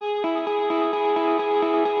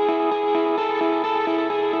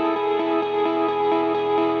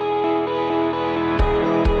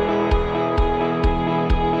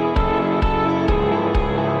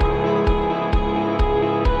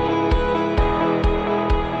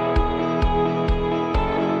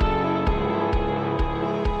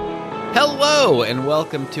Hello, and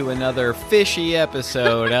welcome to another fishy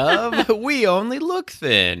episode of We Only Look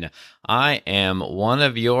Thin. I am one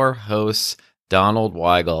of your hosts, Donald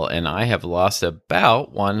Weigel, and I have lost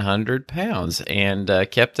about 100 pounds and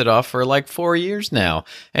kept it off for like 4 years now.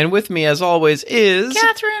 And with me, as always, is...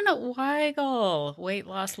 Catherine Weigel, weight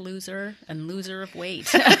loss loser and loser of weight.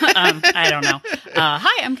 I don't know.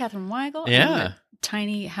 Hi, I'm Catherine Weigel. Yeah. I'm a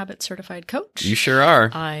Tiny Habit certified coach. You sure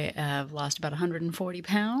are. I have lost about 140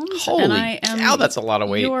 pounds. Holy and I am cow, that's a lot of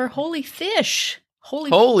weight. Your holy fish.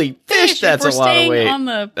 Holy fish, that's a lot of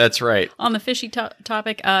weight. That's right. On the fishy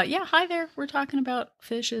topic. Hi there. We're talking about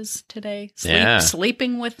fishes today.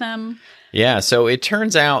 Sleeping with them. Yeah, so it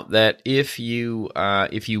turns out that if you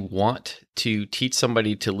want to teach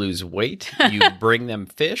somebody to lose weight, you bring them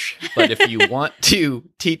fish. But if you want to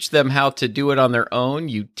teach them how to do it on their own,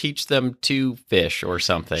 you teach them to fish or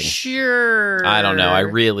something. Sure. I don't know. I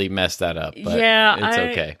really messed that up, but it's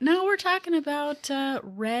okay. No, we're talking about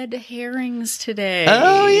red herrings today.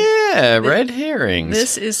 Oh, yeah, red herrings.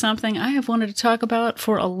 This is something I have wanted to talk about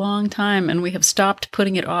for a long time, and we have stopped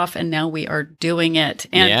putting it off, and now we are doing it.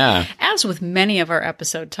 And as with many of our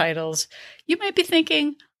episode titles, you might be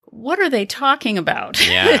thinking, what are they talking about?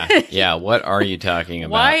 Yeah. What are you talking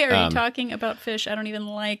about? Why are you talking about fish? I don't even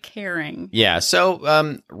like herring. Yeah.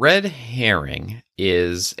 So, red herring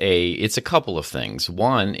it's a couple of things.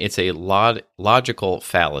 One, it's a logic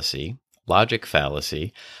fallacy.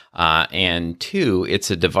 And two,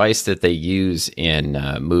 it's a device that they use in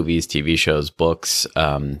movies, TV shows, books,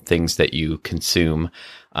 things that you consume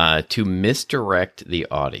to misdirect the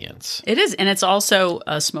audience. It is, and it's also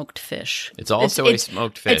a smoked fish. It's also a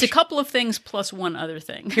smoked fish. It's a couple of things plus one other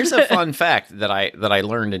thing. Here's a fun fact that I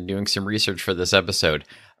learned in doing some research for this episode.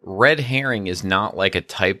 Red herring is not like a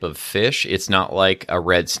type of fish. It's not like a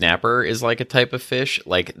red snapper is like a type of fish.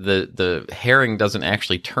 Like the herring doesn't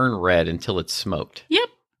actually turn red until it's smoked. Yep.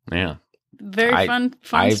 Yeah. Very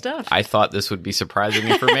fun stuff. I thought this would be surprising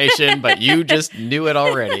information, but you just knew it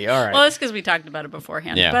already. All right. Well, it's because we talked about it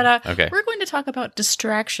beforehand. Yeah. But okay. We're going to talk about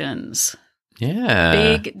distractions. Yeah.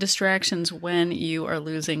 Big distractions when you are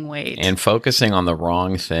losing weight. And focusing on the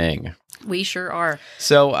wrong thing. We sure are.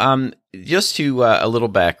 So, just to a little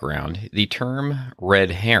background, the term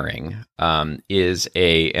red herring is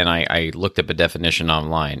and I looked up a definition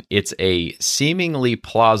online. It's a seemingly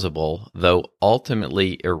plausible, though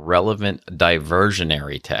ultimately irrelevant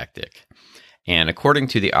diversionary tactic. And according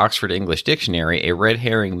to the Oxford English Dictionary, a red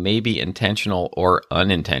herring may be intentional or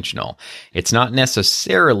unintentional. It's not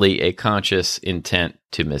necessarily a conscious intent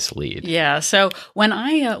to mislead. Yeah. So when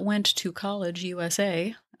I went to college,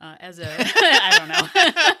 USA, I don't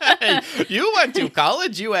know. You went to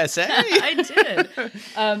college, USA? I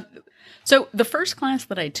did. So the first class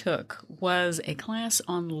that I took was a class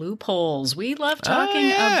on loopholes. We love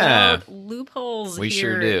talking about loopholes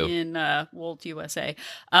here in Wolt, USA.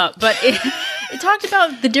 But it talked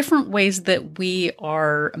about the different ways that we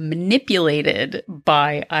are manipulated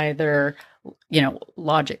by either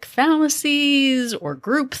logic fallacies or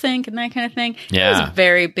groupthink and that kind of thing. Yeah. It was a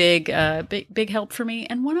very big help for me.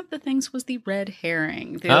 And one of the things was the red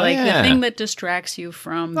herring. The thing that distracts you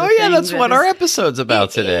from the thing that's what our episode's about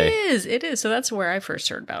today. It is. So that's where I first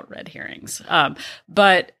heard about red herrings.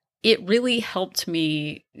 But it really helped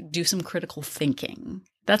me do some critical thinking.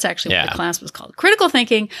 That's actually what the class was called. Critical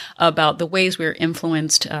thinking about the ways we're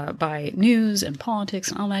influenced by news and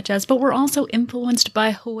politics and all that jazz. But we're also influenced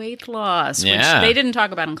by weight loss, which they didn't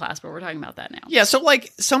talk about in class, but we're talking about that now. Yeah, so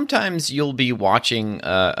like sometimes you'll be watching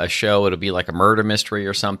a show, it'll be like a murder mystery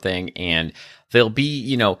or something, and there'll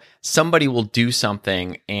be, somebody will do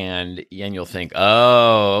something and you'll think,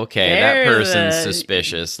 oh, okay, that person's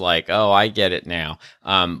suspicious. Like, oh, I get it now.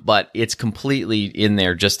 But it's completely in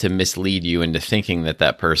there just to mislead you into thinking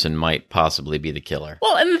that person might possibly be the killer.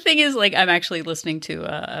 Well, and the thing is, like, I'm actually listening to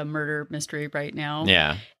a murder mystery right now.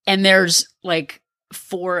 Yeah. And there's like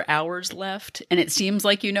 4 hours left, and it seems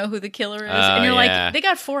like you know who the killer is, and you're like, they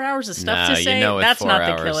got 4 hours of stuff to say. That's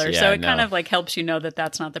not the killer. So it kind of like helps you know that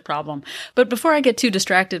that's not the problem. But before I get too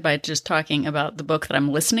distracted by just talking about the book that I'm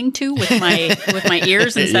listening to with my with my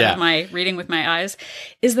ears instead of my reading with my eyes,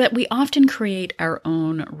 is that we often create our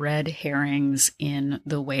own red herrings in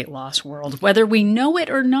the weight loss world, whether we know it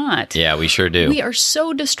or not. Yeah, we sure do. We are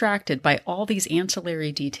so distracted by all these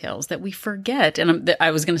ancillary details that we forget. And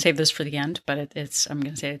I was going to save this for the end, but I'm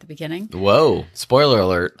going to say it at the beginning. Whoa. Spoiler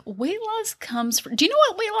alert. Weight loss comes from... Do you know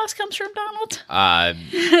what weight loss comes from, Donald?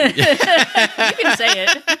 You can say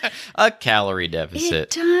it. A calorie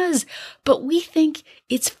deficit. It does. But we think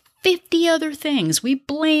it's 50 other things. We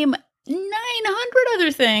blame 900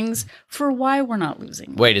 other things for why we're not losing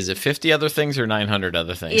weight. Wait, is it 50 other things or 900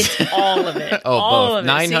 other things? It's all of it. All both. Of it.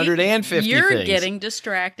 950 you're things. You're getting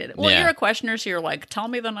distracted. Well, you're a questioner, so you're like, tell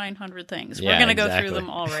me the 900 things. We're going to go through them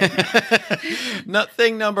all right now.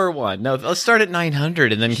 Thing number one. No, let's start at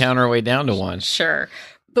 900 and then count our way down to one. Sure.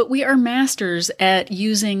 But we are masters at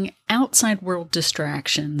using outside world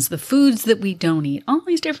distractions, the foods that we don't eat, all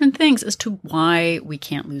these different things as to why we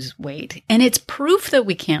can't lose weight. And it's proof that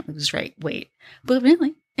we can't lose weight, but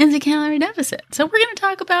really, it's a calorie deficit. So we're going to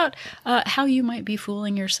talk about how you might be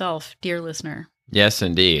fooling yourself, dear listener. Yes,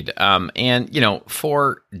 indeed. And,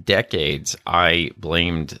 for decades, I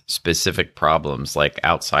blamed specific problems like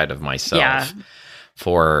outside of myself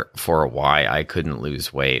for why I couldn't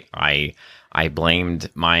lose weight. I blamed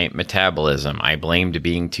my metabolism. I blamed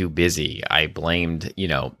being too busy. I blamed,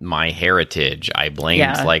 my heritage. I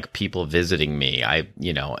blamed people visiting me.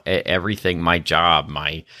 Everything, my job,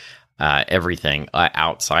 my everything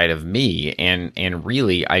outside of me. And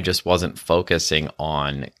really, I just wasn't focusing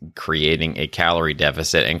on creating a calorie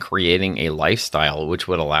deficit and creating a lifestyle which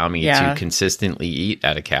would allow me to consistently eat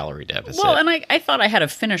at a calorie deficit. Well, and I thought I had a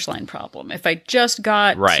finish line problem. If I just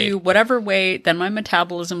got to whatever weight, then my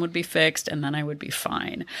metabolism would be fixed and then I would be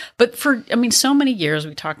fine. But so many years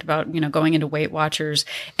we talked about, going into Weight Watchers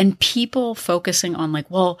and people focusing on like,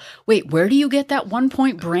 well, wait, where do you get that 1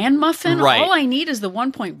 point bran muffin? Right. All I need is the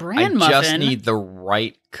 1 point bran muffin. I just need the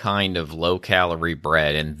right kind of low-calorie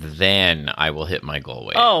bread, and then I will hit my goal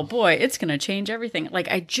weight. Oh, boy, it's going to change everything. Like,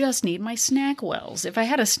 I just need my SnackWells. If I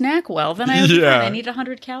had a SnackWell, then I would be fine. I need a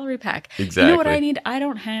 100-calorie pack. Exactly. You know what I need? I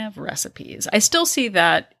don't have recipes. I still see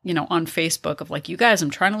that, on Facebook of like, you guys, I'm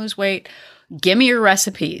trying to lose weight. Give me your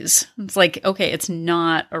recipes. It's like, okay, it's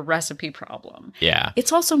not a recipe problem. Yeah.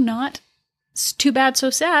 It's also not too bad, so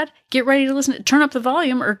sad. Get ready to listen. Turn up the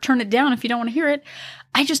volume or turn it down if you don't want to hear it.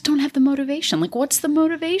 I just don't have the motivation. Like, what's the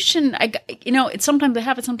motivation? It's sometimes I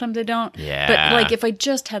have it, sometimes I don't. Yeah. But like, if I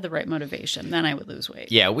just had the right motivation, then I would lose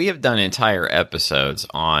weight. Yeah, we have done entire episodes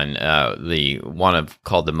on the one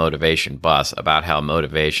called The Motivation Bus about how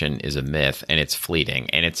motivation is a myth and it's fleeting.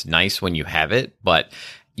 And it's nice when you have it, but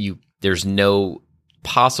there's no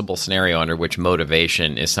possible scenario under which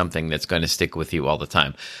motivation is something that's going to stick with you all the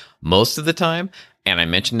time. Most of the time, and I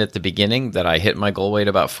mentioned at the beginning that I hit my goal weight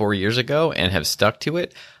about 4 years ago and have stuck to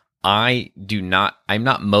it, I'm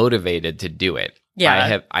not motivated to do it.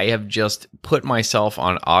 Yeah. I have just put myself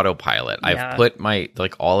on autopilot. Yeah. I've put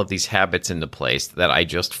all of these habits into place that I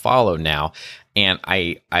just follow now. And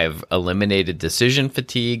I've eliminated decision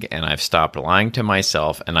fatigue and I've stopped lying to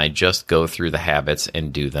myself and I just go through the habits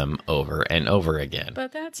and do them over and over again.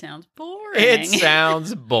 But that sounds boring. It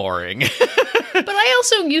sounds boring. But I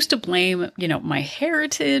also used to blame, my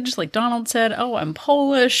heritage. Like Donald said, oh, I'm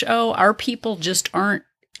Polish. Oh, our people just aren't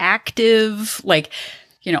active. Like,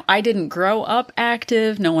 I didn't grow up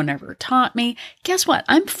active. No one ever taught me. Guess what?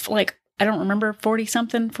 I'm I don't remember,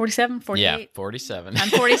 40-something, 47, 48? Yeah, 47. I'm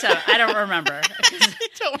 47. I don't remember. I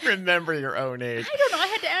don't remember your own age. I don't know. I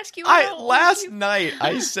had to ask you. Last night,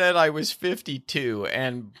 I said I was 52,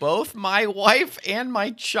 and both my wife and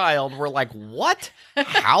my child were like, what?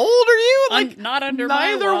 How old are you? Like, not under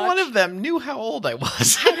neither my watch. one of them knew how old I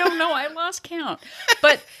was. I don't know. I lost count.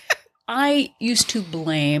 But I used to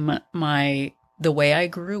blame the way I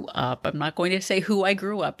grew up. I'm not going to say who I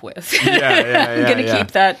grew up with. I'm going to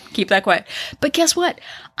keep that quiet. But guess what?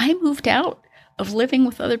 I moved out of living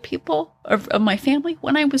with other people of my family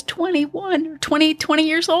when I was 21 or 20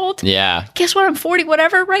 years old. Yeah. Guess what? I'm 40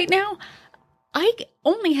 whatever right now. I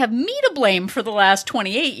only have me to blame for the last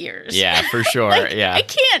 28 years. Yeah, for sure. Yeah. I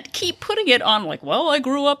can't keep putting it on like, well, I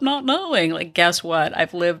grew up not knowing. Like, guess what?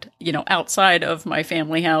 I've lived, outside of my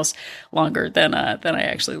family house longer than I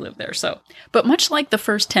actually lived there. So, but much like the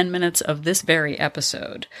first 10 minutes of this very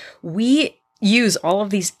episode, we use all of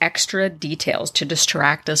these extra details to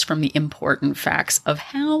distract us from the important facts of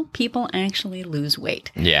how people actually lose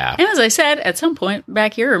weight. Yeah. And as I said, at some point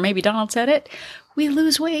back here, or maybe Donald said it, we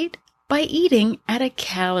lose weight by eating at a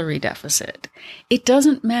calorie deficit. It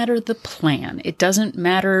doesn't matter the plan. It doesn't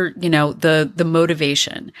matter, the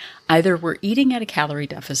motivation. Either we're eating at a calorie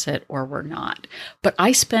deficit or we're not. But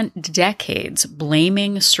I spent decades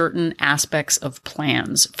blaming certain aspects of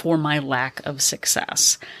plans for my lack of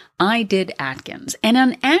success. I did Atkins. And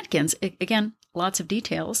on Atkins, again, lots of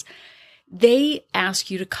details, they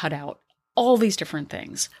ask you to cut out all these different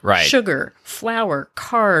things. Right. Sugar, flour,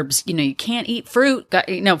 carbs. You can't eat fruit.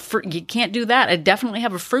 You can't do that. I definitely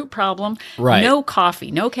have a fruit problem. Right. No coffee,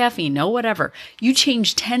 no caffeine, no whatever. You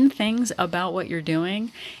change 10 things about what you're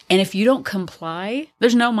doing, and if you don't comply,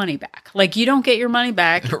 there's no money back. Like, you don't get your money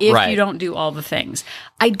back if you don't do all the things.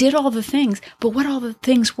 I did all the things, but what all the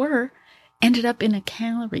things were ended up in a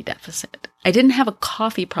calorie deficit. I didn't have a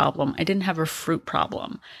coffee problem. I didn't have a fruit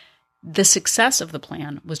problem. The success of the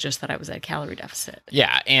plan was just that I was at a calorie deficit.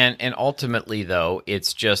 Yeah, and ultimately, though,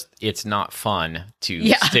 it's not fun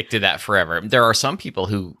to stick to that forever. There are some people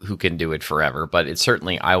who can do it forever, but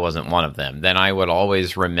I wasn't one of them. Then I would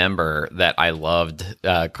always remember that I loved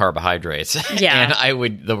carbohydrates, and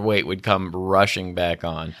the weight would come rushing back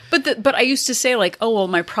on. But I used to say, like, oh, well,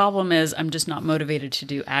 my problem is I'm just not motivated to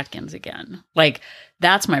do Atkins again. Like,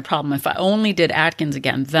 that's my problem. If I only did Atkins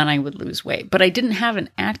again, then I would lose weight. But I didn't have an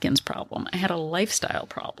Atkins problem. I had a lifestyle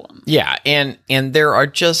problem. Yeah, and there are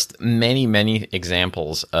just many, many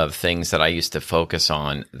examples of things that I used to focus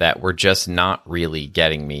on that were just not really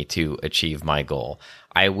getting me to achieve my goal.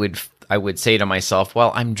 I would say to myself,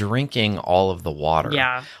 well, I'm drinking all of the water.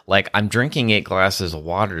 Yeah. Like, I'm drinking 8 glasses of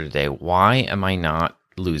water today. Why am I not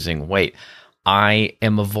losing weight? I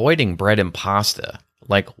am avoiding bread and pasta.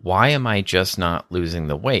 Like, why am I just not losing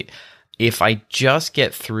the weight? If I just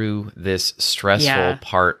get through this stressful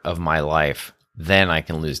part of my life, then I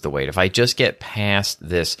can lose the weight. If I just get past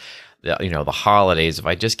this, the holidays, if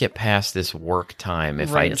I just get past this work time,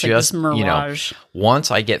 if I just,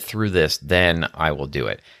 once I get through this, then I will do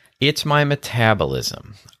it. It's my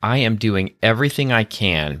metabolism. I am doing everything I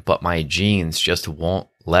can, but my genes just won't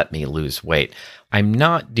let me lose weight. I'm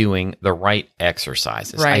not doing the right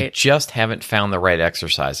exercises. Right. I just haven't found the right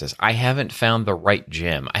exercises. I haven't found the right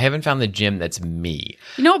gym. I haven't found the gym that's me.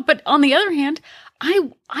 But on the other hand,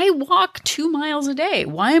 I walk 2 miles a day.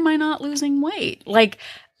 Why am I not losing weight? Like,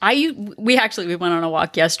 we went on a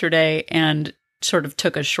walk yesterday and sort of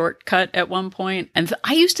took a shortcut at one point. And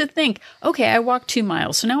I used to think, okay, I walked 2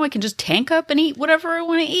 miles, so now I can just tank up and eat whatever I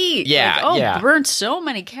want to eat. Yeah. Burn so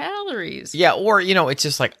many calories. Yeah, or, it's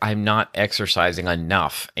just like I'm not exercising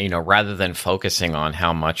enough, rather than focusing on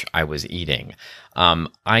how much I was eating. I'm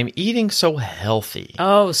eating so healthy.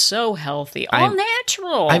 Oh, so healthy. All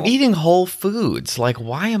natural. I'm eating whole foods. Like,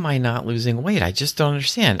 why am I not losing weight? I just don't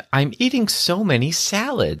understand. I'm eating so many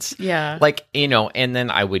salads. Yeah. Like, and then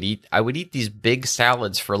I would eat these big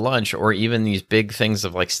salads for lunch, or even these big things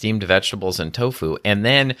of like steamed vegetables and tofu, and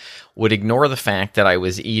then would ignore the fact that I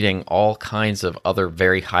was eating all kinds of other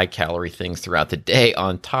very high calorie things throughout the day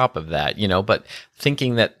on top of that, but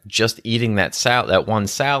thinking that just eating that one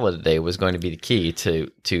salad a day was going to be the key to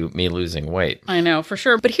me losing weight. I know, for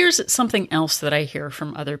sure. But here's something else that I hear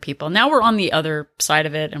from other people. Now we're on the other side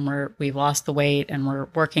of it, and we've lost the weight and we're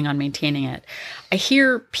working on maintaining it. I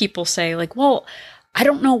hear people say, like, well, I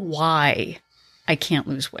don't know why I can't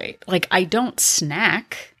lose weight. Like, I don't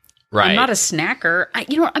snack. Right. I'm not a snacker.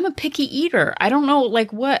 I'm a picky eater. I don't know,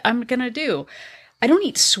 like, what I'm going to do. I don't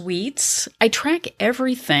eat sweets. I track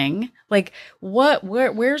everything. Like,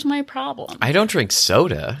 where's my problem? I don't drink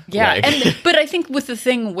soda. Yeah. But I think with the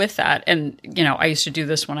thing with that, and, I used to do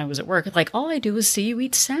this when I was at work, like, all I do is see you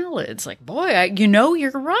eat salads. Like, boy,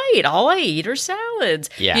 you're right. All I eat are salads.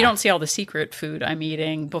 Yeah. You don't see all the secret food I'm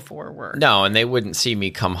eating before work. No, and they wouldn't see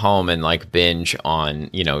me come home and like binge on,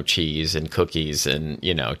 cheese and cookies and,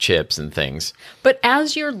 chips and things. But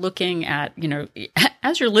as you're looking at,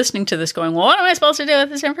 as you're listening to this going, well, what am I supposed to do with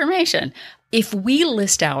this information? If we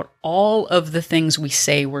list out all of the things we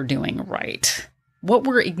say we're doing right, what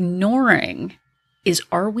we're ignoring is,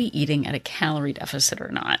 are we eating at a calorie deficit or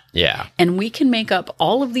not? Yeah. And we can make up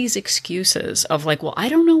all of these excuses of like, well, I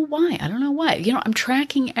don't know why. I'm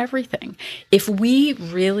tracking everything. If we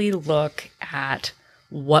really look at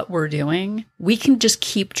what we're doing, we can just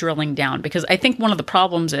keep drilling down, because I think one of the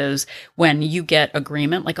problems is when you get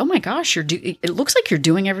agreement, like, oh my gosh, it looks like you're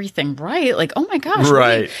doing everything right. Like, oh my gosh.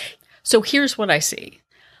 Right. So here's what I see.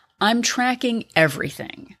 I'm tracking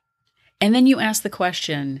everything. And then you ask the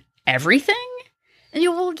question, everything? And you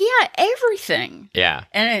go, well, yeah, everything. Yeah.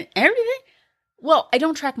 And everything? Well, I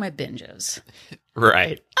don't track my binges.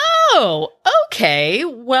 Right. Oh, okay.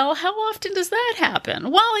 Well, how often does that happen?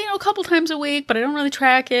 Well, a couple times a week, but I don't really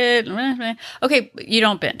track it. Okay, you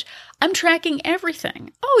don't binge. I'm tracking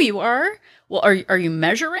everything. Oh, you are? Well, are you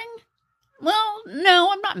measuring? Well, no,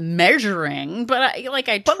 I'm not measuring, but I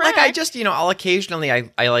track. But like I just, I'll occasionally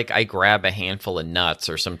I grab a handful of nuts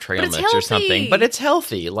or some trail mix or something, but it's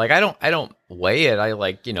healthy. Like I don't weigh it. I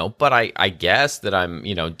but I guess that I'm,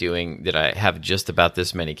 doing that I have just about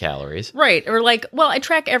this many calories. Right. Or I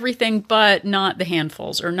track everything but not the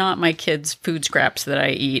handfuls or not my kids' food scraps that I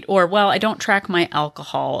eat. Or, I don't track my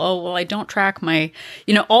alcohol. Oh, I don't track my,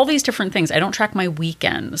 all these different things. I don't track my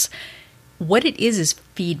weekends. What it is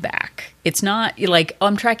feedback. It's not like,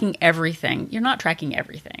 I'm tracking everything. You're not tracking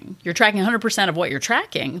everything. You're tracking 100% of what you're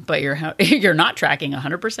tracking, but you're not tracking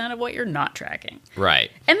 100% of what you're not tracking. Right.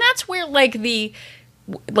 And that's where the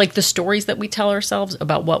stories that we tell ourselves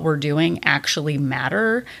about what we're doing actually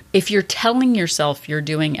matter. If you're telling yourself you're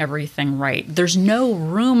doing everything right, there's no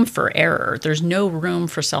room for error. There's no room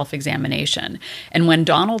for self-examination. And when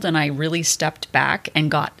Donald and I really stepped back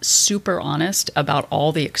and got super honest about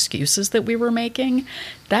all the excuses that we were making,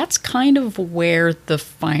 that's kind of where the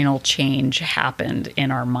final change happened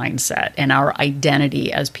in our mindset and our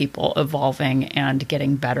identity as people evolving and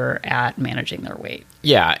getting better at managing their weight.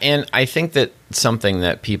 Yeah, and I think that something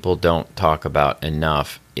that people don't talk about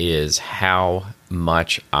enough is how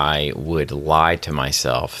much I would lie to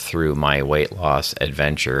myself through my weight loss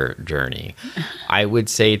adventure journey. I would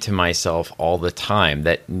say to myself all the time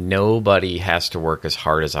that nobody has to work as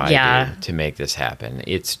hard as I do to make this happen.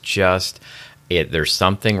 It's just... there's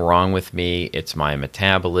something wrong with me. It's my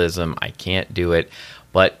metabolism. I can't do it.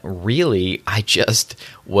 But really, I just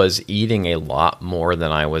was eating a lot more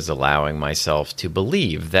than I was allowing myself to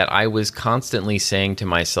believe. That I was constantly saying to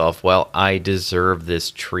myself, well, I deserve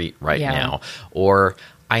this treat right now. Or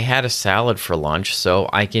I had a salad for lunch, so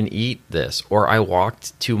I can eat this. Or I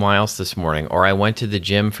walked 2 miles this morning. Or I went to the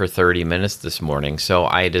gym for 30 minutes this morning, so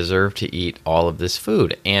I deserve to eat all of this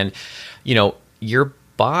food. And, your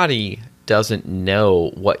body doesn't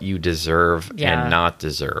know what you deserve and not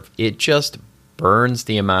deserve. It just burns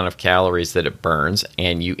the amount of calories that it burns,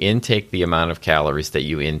 and you intake the amount of calories that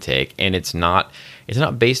you intake, and it's not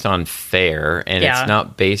based on fair, and it's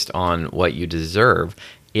not based on what you deserve.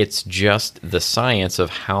 It's just the science of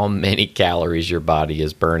how many calories your body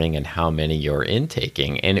is burning and how many you're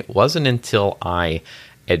intaking. And it wasn't until I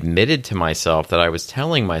admitted to myself that I was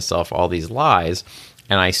telling myself all these lies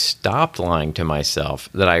and I stopped lying to myself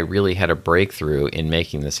that I really had a breakthrough in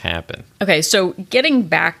making this happen. Okay, so getting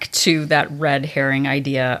back to that red herring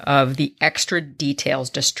idea of the extra details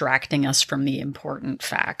distracting us from the important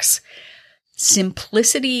facts.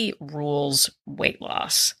 Simplicity rules weight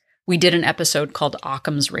loss. We did an episode called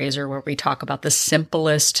Occam's Razor where we talk about the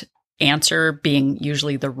simplest answer being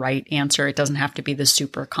usually the right answer. It doesn't have to be the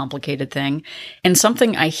super complicated thing. And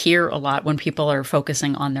something I hear a lot when people are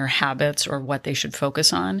focusing on their habits or what they should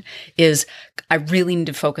focus on is, I really need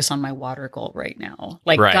to focus on my water goal right now.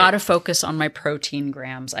 Gotta focus on my protein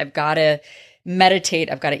grams. I've got to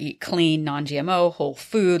meditate. I've got to eat clean, non-GMO, whole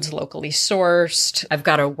foods, locally sourced. I've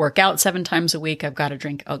got to work out 7 times a week. I've got to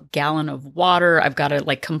drink a gallon of water. I've got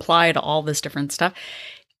to comply to all this different stuff.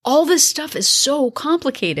 All this stuff is so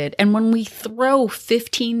complicated. And when we throw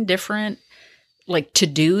 15 different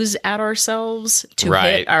to-dos at ourselves to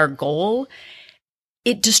hit our goal,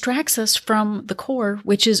 it distracts us from the core,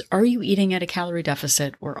 which is, are you eating at a calorie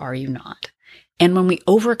deficit or are you not? And when we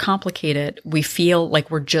overcomplicate it, we feel like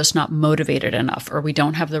we're just not motivated enough or we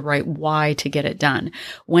don't have the right why to get it done.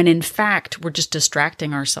 When in fact, we're just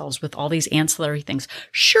distracting ourselves with all these ancillary things.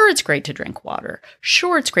 Sure, it's great to drink water.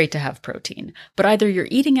 Sure, it's great to have protein. But either you're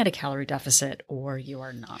eating at a calorie deficit or you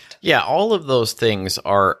are not. Yeah, all of those things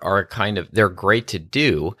are they're great to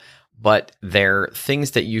do, but they're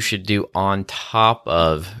things that you should do on top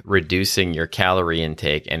of reducing your calorie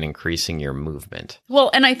intake and increasing your movement. Well,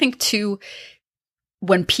 and I think too,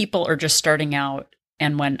 when people are just starting out,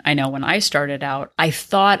 and when I started out, I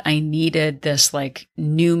thought I needed this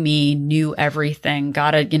new me, new everything.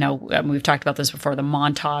 Gotta, we've talked about this before, the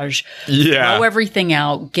montage, throw everything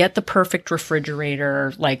out, get the perfect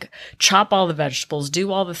refrigerator, chop all the vegetables,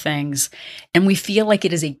 do all the things. And we feel like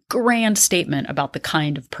it is a grand statement about the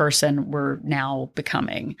kind of person we're now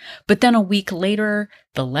becoming. But then a week later,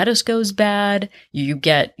 the lettuce goes bad, you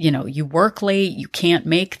get, you work late, you can't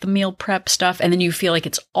make the meal prep stuff, and then you feel like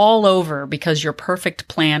it's all over because your perfect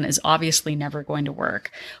plan is obviously never going to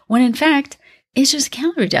work. When in fact, it's just a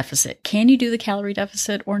calorie deficit. Can you do the calorie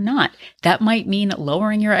deficit or not? That might mean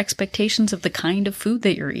lowering your expectations of the kind of food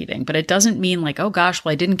that you're eating, but it doesn't mean oh gosh,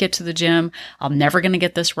 well, I didn't get to the gym. I'm never going to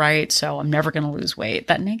get this right, so I'm never going to lose weight.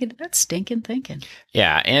 That's stinking thinking.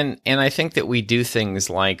 Yeah, and I think that we do things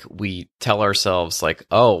we tell ourselves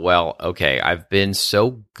oh, well, okay, I've been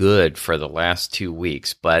so good for the last 2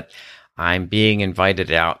 weeks, but I'm being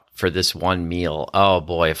invited out for this one meal, oh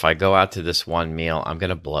boy, if I go out to this one meal, I'm going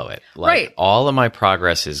to blow it. Like, right. All of my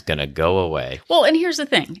progress is going to go away. Well, and here's the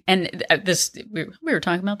thing. And this, we were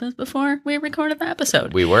talking about this before we recorded the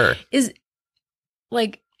episode. We were. Is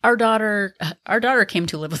like our daughter came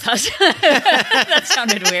to live with us. That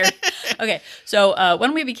sounded weird. Okay. So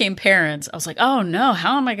when we became parents, I was like, oh no,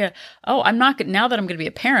 how am I going to, I'm not going to, now that I'm going to be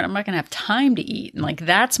a parent, I'm not going to have time to eat. And like,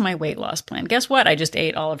 that's my weight loss plan. Guess what? I just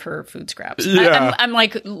ate all of her food scraps. Yeah. I'm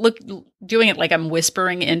like, doing it like I'm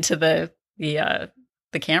whispering into the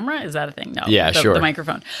camera. Is that a thing? No. Yeah, sure. The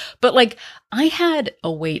microphone. But like, I had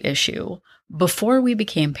a weight issue before we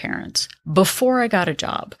became parents, before I got a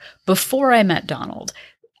job, before I met Donald.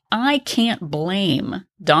 I can't blame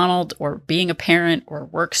Donald or being a parent or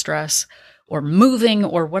work stress or moving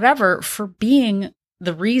or whatever for being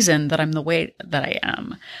the reason that I'm the way that I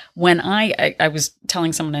am. When I was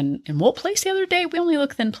telling someone in Wolt Place the other day, we only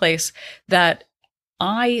look thin place, that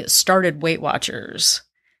I started Weight Watchers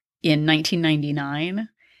in 1999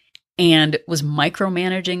 and was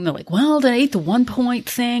micromanaging the like, well, did I eat the 1 point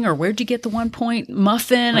thing, or where'd you get the 1 point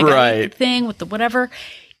muffin? I got the thing with the whatever.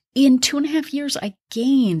 In 2.5 years, I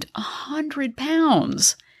gained 100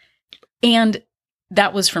 pounds. And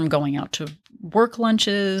that was from going out to work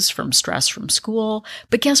lunches, from stress from school.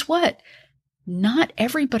 But guess what? Not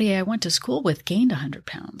everybody I went to school with gained 100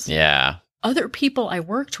 pounds. Yeah. Other people I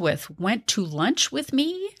worked with went to lunch with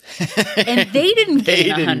me, and they didn't gain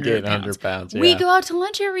 100 pounds. Yeah. We go out to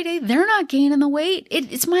lunch every day. They're not gaining the weight.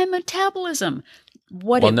 It's my metabolism.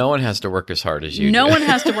 No one has to work as hard as you do. No one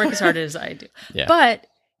has to work as hard as I do. Yeah. But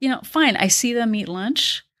fine, I see them eat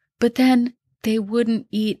lunch, but then they wouldn't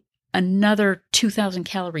eat another 2,000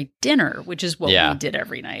 calorie dinner, which is what we did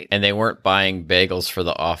every night. And they weren't buying bagels for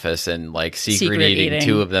the office and like secret eating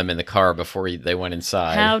 2 of them in the car before they went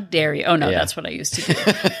inside. How dare you? Oh no, that's what I used to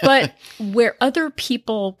do. But where other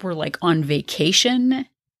people were like on vacation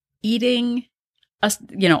eating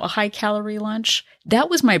a high calorie lunch,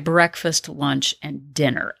 that was my breakfast, lunch, and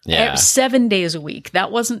dinner. Yeah. 7 days a week.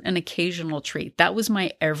 That wasn't an occasional treat. That was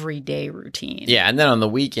my everyday routine. Yeah, and then on the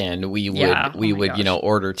weekend we would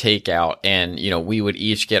order takeout, and we would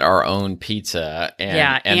each get our own pizza and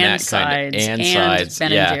that sides, kind of sides,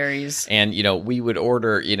 Ben and Jerry's, and we would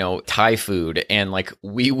order Thai food, and like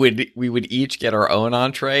we would each get our own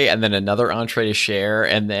entree and then another entree to share,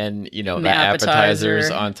 and then the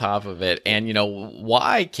appetizers on top of it, and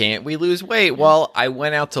why can't we lose weight? Well, I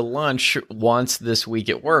went out to lunch once this week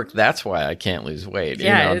at work. That's why I can't lose weight.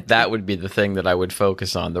 Yeah, that would be the thing that I would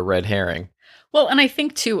focus on, the red herring. Well, and I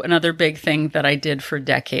think, too, another big thing that I did for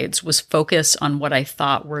decades was focus on what I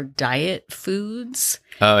thought were diet foods.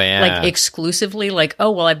 Oh, yeah. Like exclusively like,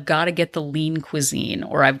 I've got to get the lean cuisine,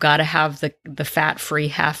 or I've got to have the fat-free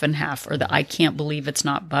half and half, or the I can't believe it's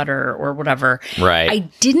not butter, or whatever. Right. I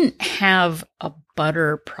didn't have a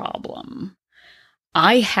butter problem.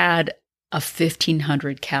 I had a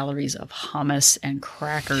 1,500 calories of hummus and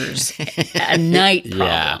crackers a night problem.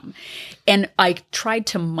 Yeah. And I tried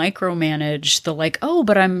to micromanage the like,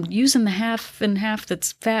 but I'm using the half and half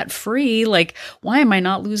that's fat free. Like, why am I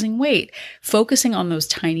not losing weight? Focusing on those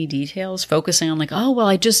tiny details, focusing on like,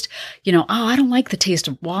 I just, I don't like the taste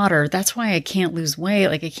of water. That's why I can't lose weight.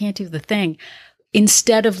 Like, I can't do the thing.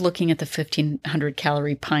 Instead of looking at the 1,500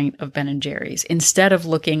 calorie pint of Ben and Jerry's, instead of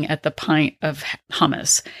looking at the pint of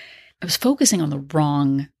hummus, I was focusing on the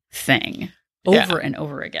wrong thing over and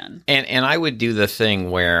over again. And I would do the thing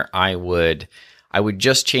where I would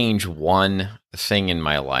just change one thing in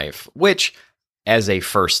my life, which as a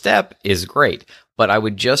first step is great. But I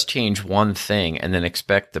would just change one thing and then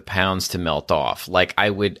expect the pounds to melt off. Like I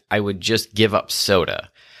would just give up soda.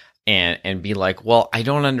 And be like, well, I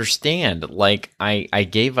don't understand. Like, I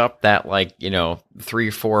gave up that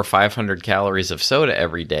 300, 400, 500 calories of soda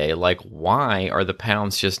every day. Like, why are the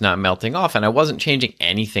pounds just not melting off? And I wasn't changing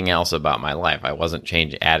anything else about my life. I wasn't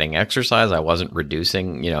adding exercise. I wasn't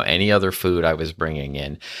reducing, any other food I was bringing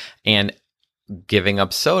in. And giving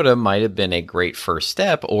up soda might have been a great first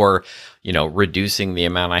step, or, reducing the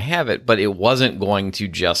amount I have it, but it wasn't going to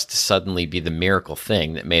just suddenly be the miracle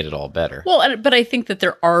thing that made it all better. Well, but I think that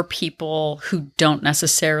there are people who don't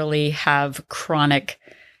necessarily have chronic,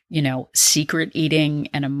 secret eating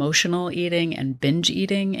and emotional eating and binge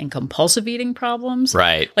eating and compulsive eating problems.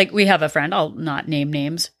 Right. Like we have a friend, I'll not name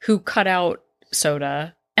names, who cut out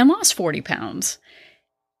soda and lost 40 pounds.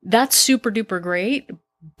 That's super duper great.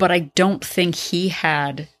 But I don't think he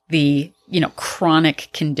had the, chronic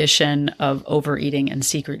condition of overeating and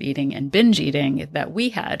secret eating and binge eating that we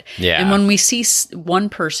had. Yeah. And when we see one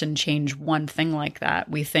person change one thing like that,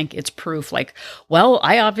 we think it's proof like, well,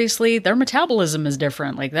 their metabolism is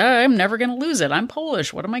different. Like, I'm never going to lose it. I'm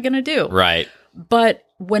Polish. What am I going to do? Right. But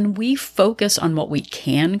when we focus on what we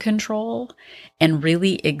can control and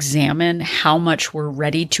really examine how much we're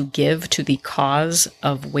ready to give to the cause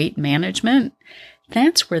of weight management,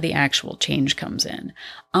 that's where the actual change comes in.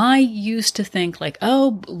 I used to think like,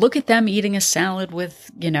 oh, look at them eating a salad with,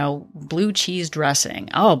 blue cheese dressing.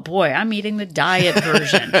 Oh boy, I'm eating the diet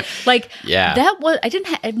version.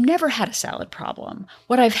 I've never had a salad problem.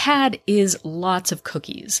 What I've had is lots of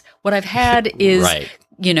cookies. What I've had is,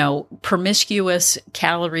 promiscuous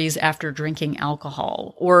calories after drinking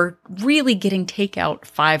alcohol or really getting takeout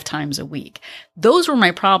 5 times a week. Those were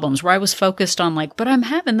my problems where I was focused on like, but I'm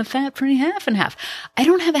having the fat-free half and half. I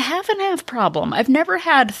don't have a half and half problem. I've never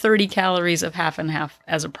had 30 calories of half and half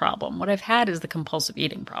as a problem. What I've had is the compulsive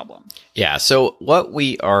eating problem. Yeah. So what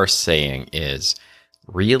we are saying is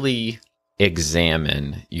really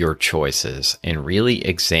examine your choices and really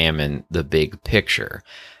examine the big picture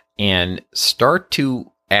and start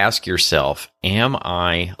to ask yourself, am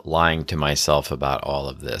I lying to myself about all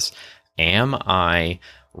of this? Am I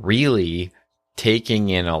really taking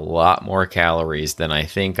in a lot more calories than I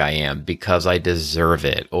think I am because I deserve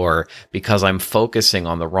it, or because I'm focusing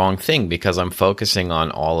on the wrong thing, because I'm focusing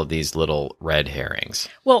on all of these little red herrings?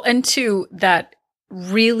 Well, and to that,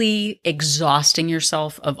 really exhausting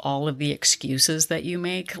yourself of all of the excuses that you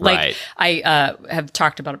make. Like right. I have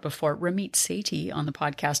talked about it before. Ramit Sethi on the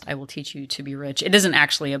podcast, I Will Teach You to Be Rich. It isn't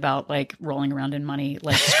actually about like rolling around in money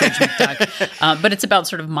like Scrooge McDuck, but it's about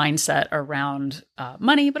sort of mindset around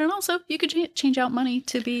money, but also you could change out money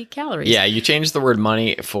to be calories. Yeah, you change the word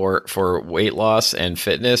money for weight loss and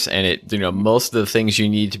fitness, and it most of the things you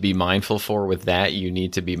need to be mindful for with that, you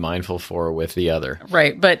need to be mindful for with the other.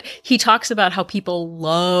 Right, but he talks about how people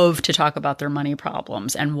love to talk about their money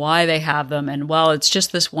problems and why they have them. And well, it's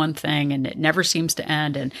just this one thing and it never seems to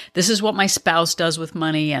end. And this is what my spouse does with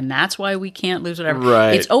money. And that's why we can't lose whatever.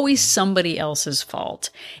 Right. It's always somebody else's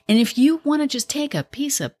fault. And if you want to just take a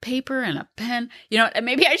piece of paper and a pen,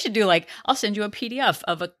 maybe I should do I'll send you a PDF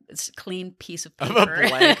of a clean piece of paper. Of a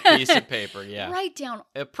blank piece of paper, yeah. Write down.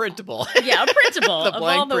 A printable. Yeah, a printable. The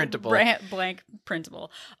blank printable. Blank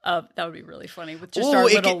printable. That would be really funny with just our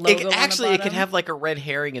little logo on the bottom. It could have a red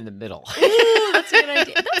herring in the middle. Ooh, that's a good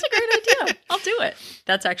idea. That's a great idea. I'll do it.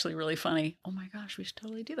 That's actually really funny. Oh my gosh, we should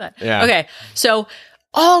totally do that. Yeah. Okay, so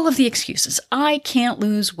all of the excuses. I can't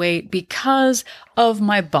lose weight because of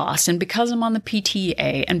my boss and because I'm on the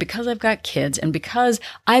PTA and because I've got kids and because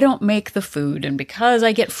I don't make the food and because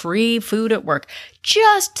I get free food at work.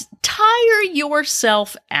 Just tire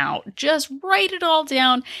yourself out. Just write it all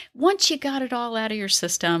down. Once you got it all out of your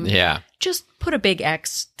system, just put a big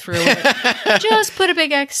X through it. Just put a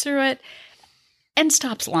big X through it. And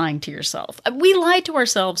stop lying to yourself. We lied to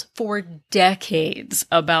ourselves for decades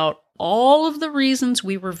about all of the reasons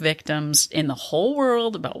we were victims in the whole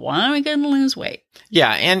world about why we couldn't lose weight.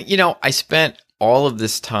 Yeah. And, I spent all of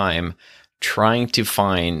this time trying to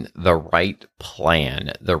find the right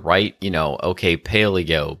plan, the right,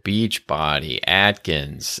 Paleo, Beachbody,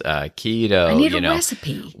 Atkins, keto. I need a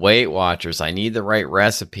recipe. Weight Watchers. I need the right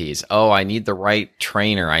recipes. Oh, I need the right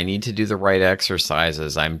trainer. I need to do the right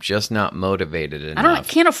exercises. I'm just not motivated enough.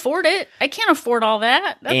 I can't afford it. I can't afford all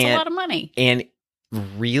that. That's a lot of money. And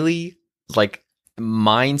really,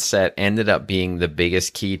 mindset ended up being the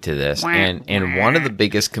biggest key to this. And one of the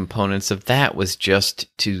biggest components of that was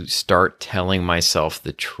just to start telling myself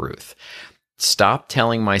the truth. Stop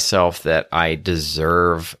telling myself that I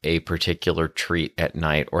deserve a particular treat at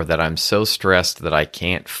night or that I'm so stressed that I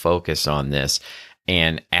can't focus on this,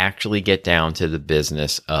 and actually get down to the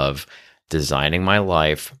business of designing my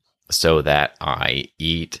life so that I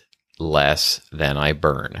eat less than I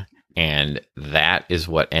burn. And that is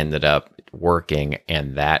what ended up working,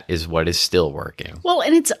 and that is what is still working. Well,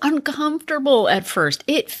 and it's uncomfortable at first.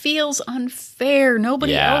 It feels unfair.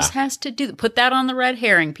 Nobody else has to do that. Put that on the red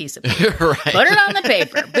herring piece of paper. Right. Put it on the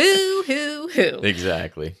paper. Boo, hoo, hoo.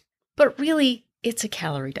 Exactly. But really, it's a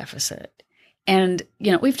calorie deficit. And,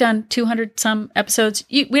 we've done 200 some episodes.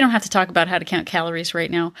 We don't have to talk about how to count calories right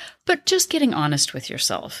now, but just getting honest with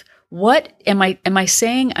yourself. What am I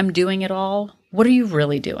saying I'm doing it all? What are you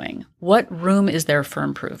really doing? What room is there for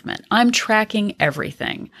improvement? I'm tracking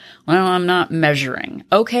everything. Well, I'm not measuring.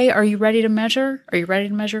 Okay, are you ready to measure? Are you ready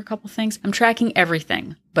to measure a couple things? I'm tracking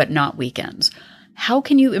everything, but not weekends. How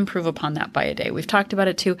can you improve upon that by a day? We've talked about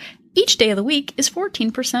it too. Each day of the week is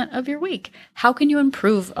 14% of your week. How can you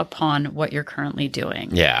improve upon what you're currently doing?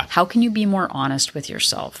 Yeah. How can you be more honest with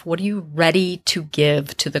yourself? What are you ready to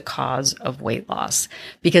give to the cause of weight loss?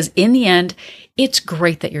 Because in the end, it's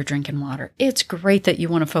great that you're drinking water. It's great that you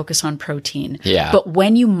want to focus on protein. Yeah. But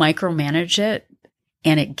when you micromanage it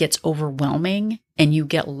and it gets overwhelming and you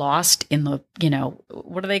get lost in the,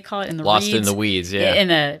 what do they call it? In the lost reeds? In the weeds, yeah. In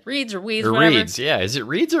the reeds or weeds, or whatever. Reeds, yeah. Is it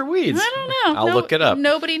reeds or weeds? I don't know. I'll look it up.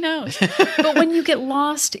 Nobody knows. But when you get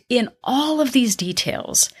lost in all of these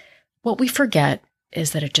details, what we forget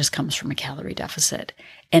is that it just comes from a calorie deficit.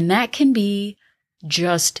 And that can be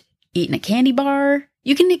just eating a candy bar.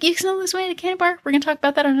 You can lose weight at a candy bar. We're going to talk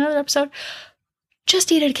about that on another episode.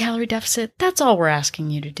 Just eat at a calorie deficit. That's all we're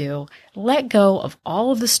asking you to do. Let go of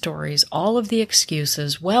all of the stories, all of the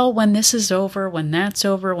excuses. Well, when this is over, when that's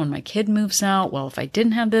over, when my kid moves out, well, if I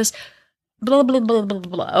didn't have this, blah, blah, blah, blah,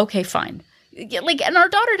 blah. Okay, fine. And our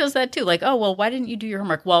daughter does that too. Like, oh, well, why didn't you do your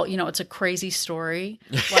homework? Well, it's a crazy story.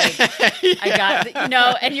 Like, yeah. I got,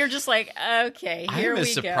 and you're just like, okay, here we go. I'm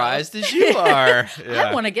as surprised as you are. Yeah.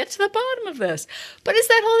 I want to get to the bottom of this. But it's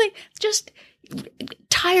that whole thing. Just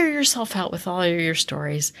tire yourself out with all of your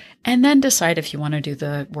stories and then decide if you want to do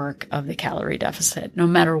the work of the calorie deficit. No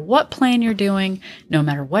matter what plan you're doing, no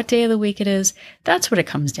matter what day of the week it is, that's what it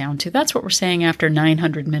comes down to. That's what we're saying after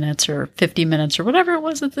 900 minutes or 50 minutes or whatever it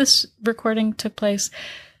was that this recording took place.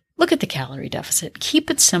 Look at the calorie deficit.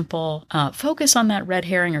 Keep it simple. Focus on that red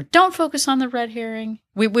herring or don't focus on the red herring.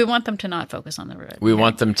 We want them to not focus on the red herring. We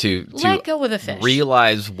want them to let go of the fish.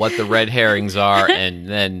 Realize what the red herrings are and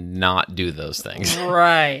then not do those things.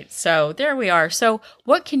 Right. So there we are. So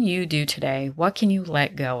what can you do today? What can you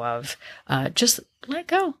let go of? Just let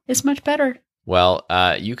go. It's much better. Well,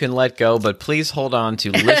 you can let go, but please hold on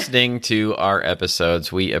to listening to our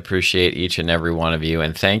episodes. We appreciate each and every one of you,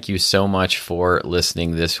 and thank you so much for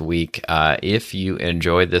listening this week. If you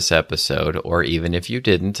enjoyed this episode, or even if you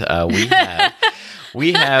didn't,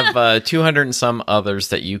 we have 200 and some others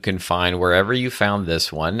that you can find wherever you found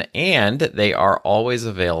this one, and they are always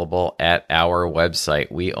available at our website,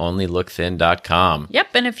 weonlylookthin.com. Yep,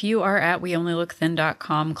 and if you are at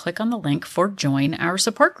weonlylookthin.com, click on the link for Join Our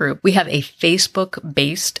Support Group. We have a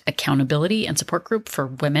Facebook-based accountability and support group for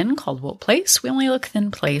women called Woke Place, We Only Look Thin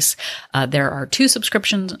Place. There are 2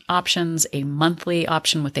 subscription options, a monthly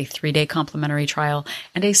option with a 3-day complimentary trial,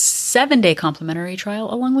 and a 7-day complimentary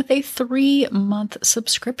trial, along with a 3-month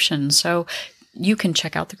subscription. So you can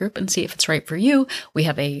check out the group and see if it's right for you. We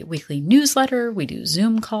have a weekly newsletter. We do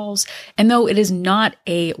Zoom calls. And though it is not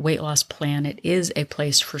a weight loss plan, it is a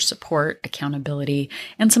place for support, accountability,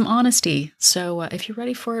 and some honesty. So if you're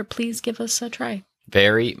ready for it, please give us a try.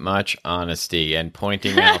 Very much honesty and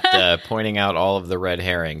pointing out all of the red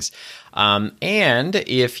herrings. And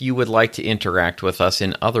if you would like to interact with us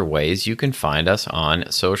in other ways, you can find us on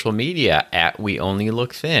social media at We Only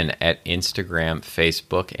Look Thin at Instagram,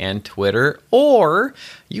 Facebook, and Twitter. Or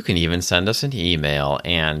you can even send us an email,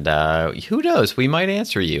 and who knows, we might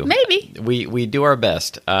answer you. Maybe. We do our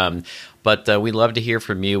best. But we love to hear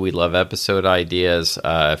from you. We love episode ideas.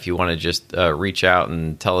 If you want to just reach out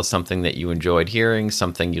and tell us something that you enjoyed hearing,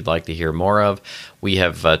 something you'd like to hear more of, we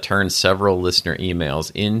have turned several listener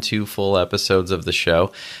emails into full episodes of the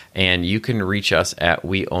show, and you can reach us at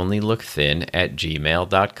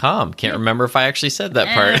weonlylookthin@gmail.com. Can't remember if I actually said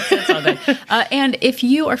that part. It's all good. And if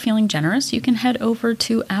you are feeling generous, you can head over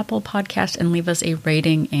to Apple Podcast and leave us a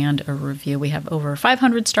rating and a review. We have over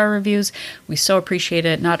 500 star reviews. We so appreciate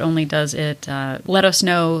it. Not only does it let us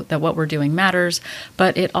know that what we're doing matters,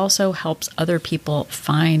 but it also helps other people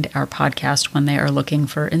find our podcast when they are looking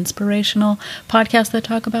for inspirational podcasts that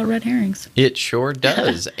talk about red herrings. It sure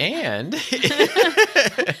does. And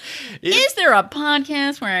is there a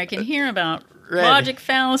podcast where I can hear about logic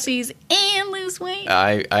fallacies and lose weight?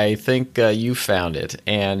 I think you found it.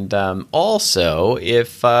 And also,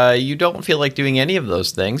 if you don't feel like doing any of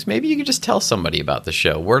those things, maybe you could just tell somebody about the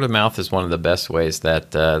show. Word of mouth is one of the best ways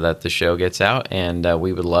that the show gets out, and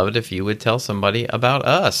we would love it if you would tell somebody about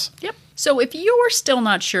us. Yep. So if you're still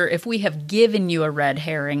not sure if we have given you a red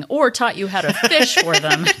herring or taught you how to fish for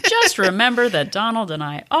them, just remember that Donald and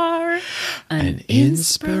I are an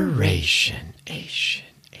inspiration.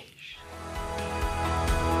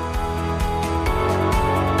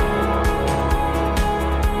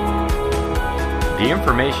 The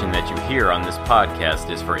information that you hear on this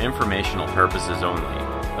podcast is for informational purposes only.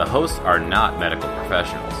 The hosts are not medical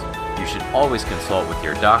professionals. You should always consult with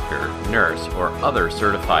your doctor, nurse, or other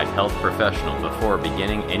certified health professional before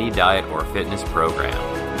beginning any diet or fitness program.